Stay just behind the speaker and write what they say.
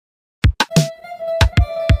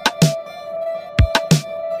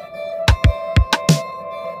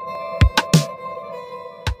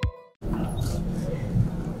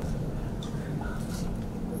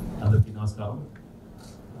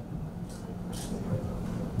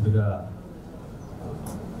Let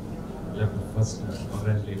me first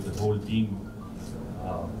congratulate the whole team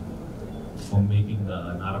for making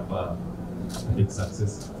Narappa a big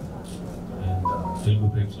success. And Telugu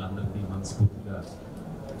ప్రేక్షకులందరికీ మనస్ఫూర్తిగా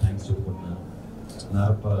thanks చెప్పుకుంటున్నాను.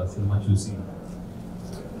 Narappa cinema చూసి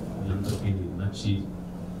మీ అందరికీ నచ్చి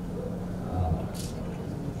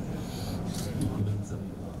given some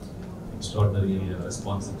extraordinary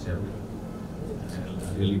response icharu. I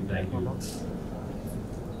really thank you.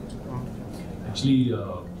 Actually,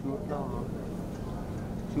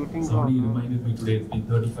 somebody reminded me today, it's been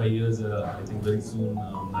 35 years, I think very soon,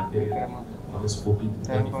 my career, August 14th,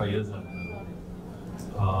 35 years.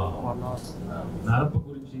 Narappa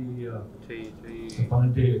gurinchi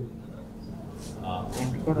చెప్పాలంటే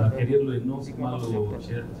నా కెరియర్లో ఎన్నో సినిమాలు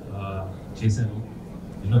చేశాను,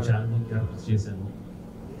 ఎన్నో ఛాలెంజింగ్ క్యారెక్టర్స్ చేశాను.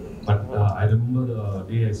 But I remember the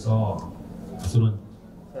day I saw Asuran.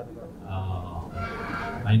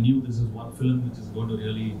 I knew this is one film which is going to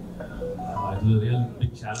really, it was a real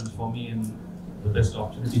big challenge for me and the best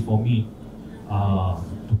opportunity for me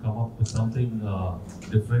to come up with something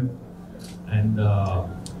different. And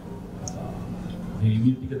నేను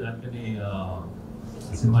ఇమీడియట్గా దానికనే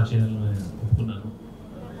cinema చేయాలని ఒప్పుకున్నాను.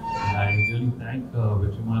 I really thank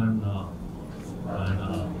Venkatesh and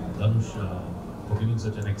Dhanush for giving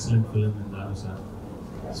such an excellent film in Dhanush.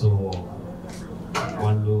 So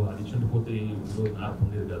వాళ్ళు అది చూడకపోతే ఇప్పుడు నాకు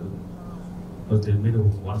ఉండేది కాదు. Because they made a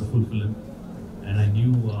wonderful film and I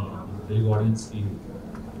knew Telugu ఆడియన్స్కి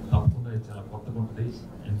తప్పకుండా ఇది చాలా కొత్తగా ఉంటుంది.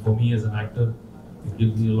 And for me as an actor it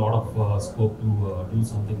gives me a lot of scope to do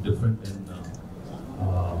something different and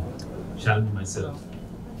challenge myself.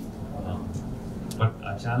 But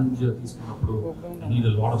a challenge తీసుకున్నప్పుడు I need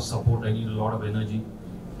a lot of support, I need a lot of energy,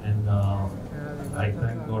 and I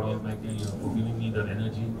thank God Almighty for giving me that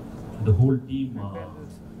energy. The whole team,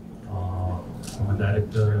 from the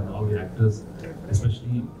director and all the actors,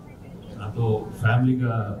 especially nato family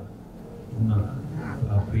ga unna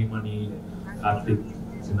Priyamani, Karthik,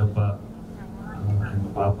 Narappa, and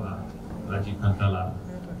Papa, Rajiv Kantala.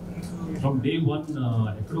 From day one,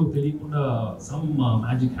 ekkado teliyakunda some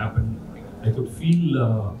magic happened. I could feel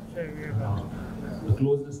the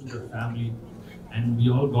closeness to the family, and we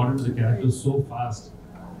all got into the characters so fast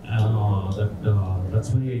that's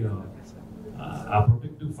why our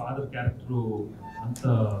protective father character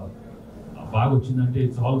anta baga ochindante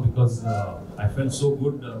it's all because I felt so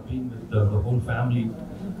good being with the whole family.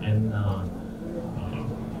 And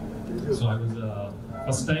so I was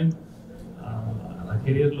first time na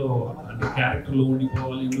career lo ante character lo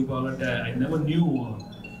undipovalante I never knew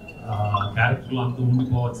character lo anta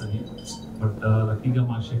undipovachani. But luckily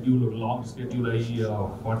my schedule, long schedule,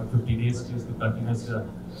 40-50 days చేస్తూ కంటిన్యూస్గా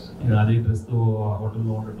నేను అదే డ్రెస్తో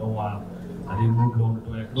హోటల్లో ఉండటం, అదే మూడ్లో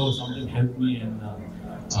ఉండటం, ఎక్కడో something help me. And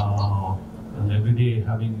every day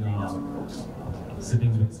having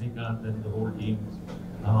sitting with Srikanth and the whole team,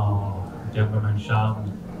 cameraman Shyam,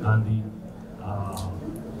 Gandhi.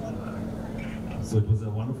 So it was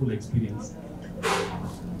a wonderful experience.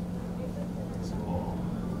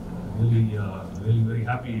 Really very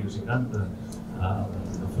happy, Shrikant.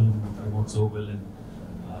 The film came out so well,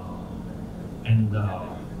 and I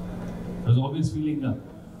was always feeling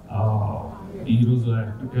heroes. I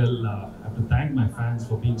have to thank my fans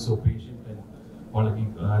for being so patient and వాళ్ళకి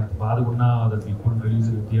బాధకున్నా that we couldn't release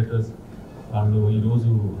it in theaters. వాళ్ళు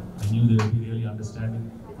ఈరోజు I knew they would be really understanding.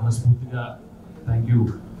 మనస్ఫూర్తిగా thank you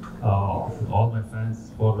all my fans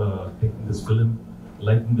for taking this film,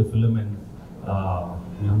 liking the film, and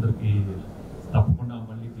మీ అందరికీ తప్పకుండా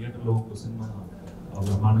మళ్ళీ థియేటర్లో ఒక cinema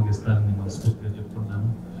బ్రహ్మాండంగా ఇస్తానని మనస్ఫూర్తిగా చెప్తున్నాను.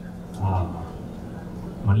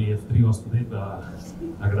 మళ్ళీ F3 వస్తుంది,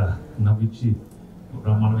 అక్కడ నవ్వించి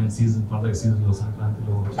బ్రహ్మాండమైన సీజన్, పండగ సీజన్లో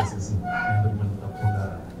సంక్రాంతిలో వచ్చేసేసి అందరికి మళ్ళీ తప్పకుండా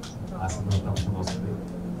ఆ సినిమా తప్పకుండా వస్తుంది.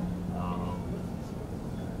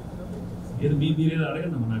 ఏదో మీరేదో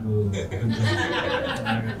అడగండి నాకు.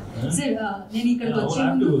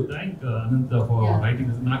 Thank Anantha for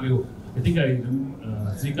writing. నాకు ఐ థింక్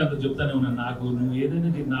శ్రీకాంత్ చెప్తానే ఉన్నాను, నాకు నువ్వు ఏదైనా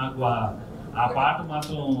నాకు ఆ పాట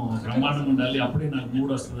మాత్రం బ్రహ్మాండంగా ఉండాలి, అప్పుడే నాకు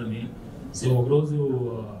మూడ్ వస్తుందని. సో ఒకరోజు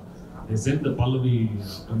cent the Pallavi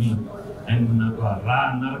to me and నాకు రా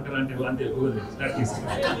నరకరా అంటే స్టార్ట్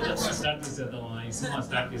చేసేద్దాం ఈ సినిమా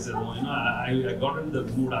స్టార్ట్ చేసేద్దాం. You know I got in the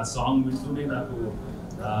mood. ఆ సాంగ్ వింటుంటే నాకు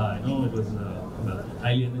it was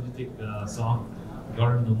highly energetic song.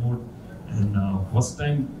 Got in the mood. And first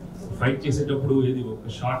time fight చేసేటప్పుడు ఇది ఒక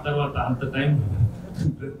షార్ట్ తర్వాత అంత టైం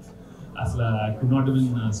అసలు I could not even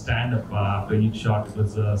stand up after each shot. It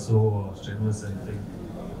was so strenuous I think.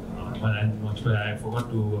 And I forgot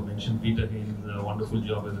to mention Peter Haynes' wonderful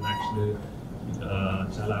job as an actor.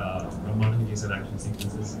 చాలా బ్రహ్మాండంగా చేశారు action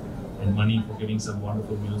sequences, and money for giving some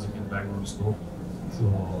wonderful music and background score. So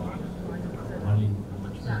మళ్ళీ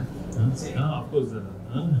of course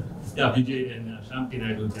Vijay and Shamki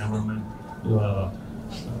Naidu, cameraman, who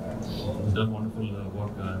has done wonderful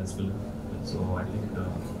work in this film. So I think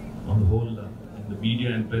on the whole in the media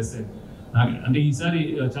and press అంటే ఈసారి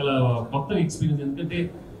చాలా కొత్త experience. ఎందుకంటే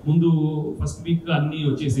ముందు first week అన్నీ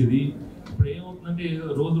వచ్చేసేది, ఇప్పుడు ఏమవుతుందంటే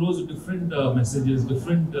రోజు రోజు different messages,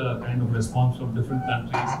 different kind of response from different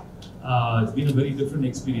countries. It's been a very different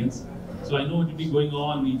experience. So I know it be going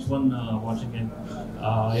on each one watching. And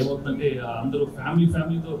ఏమవుతుందంటే అందరూ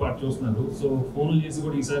ఫ్యామిలీతో పాటు చూస్తున్నారు. సో ఫోన్లు చేసి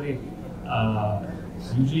కూడా ఈసారి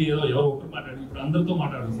యూజువలీ ఎవరో ఒకరు మాట్లాడి ఇప్పుడు అందరితో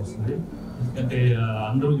మాట్లాడాల్సి వస్తుంది, ఎందుకంటే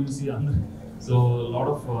అందరూ చూసి అందరూ. So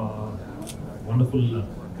lot of wonderful,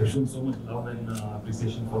 shown so much love and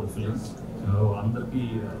appreciation for the film. అందరికీ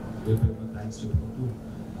థ్యాంక్స్ చెప్పుకుంటూ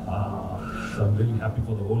I'm really happy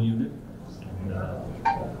for the whole unit and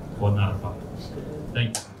for Narappa.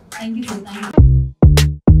 Thank you. Thank you.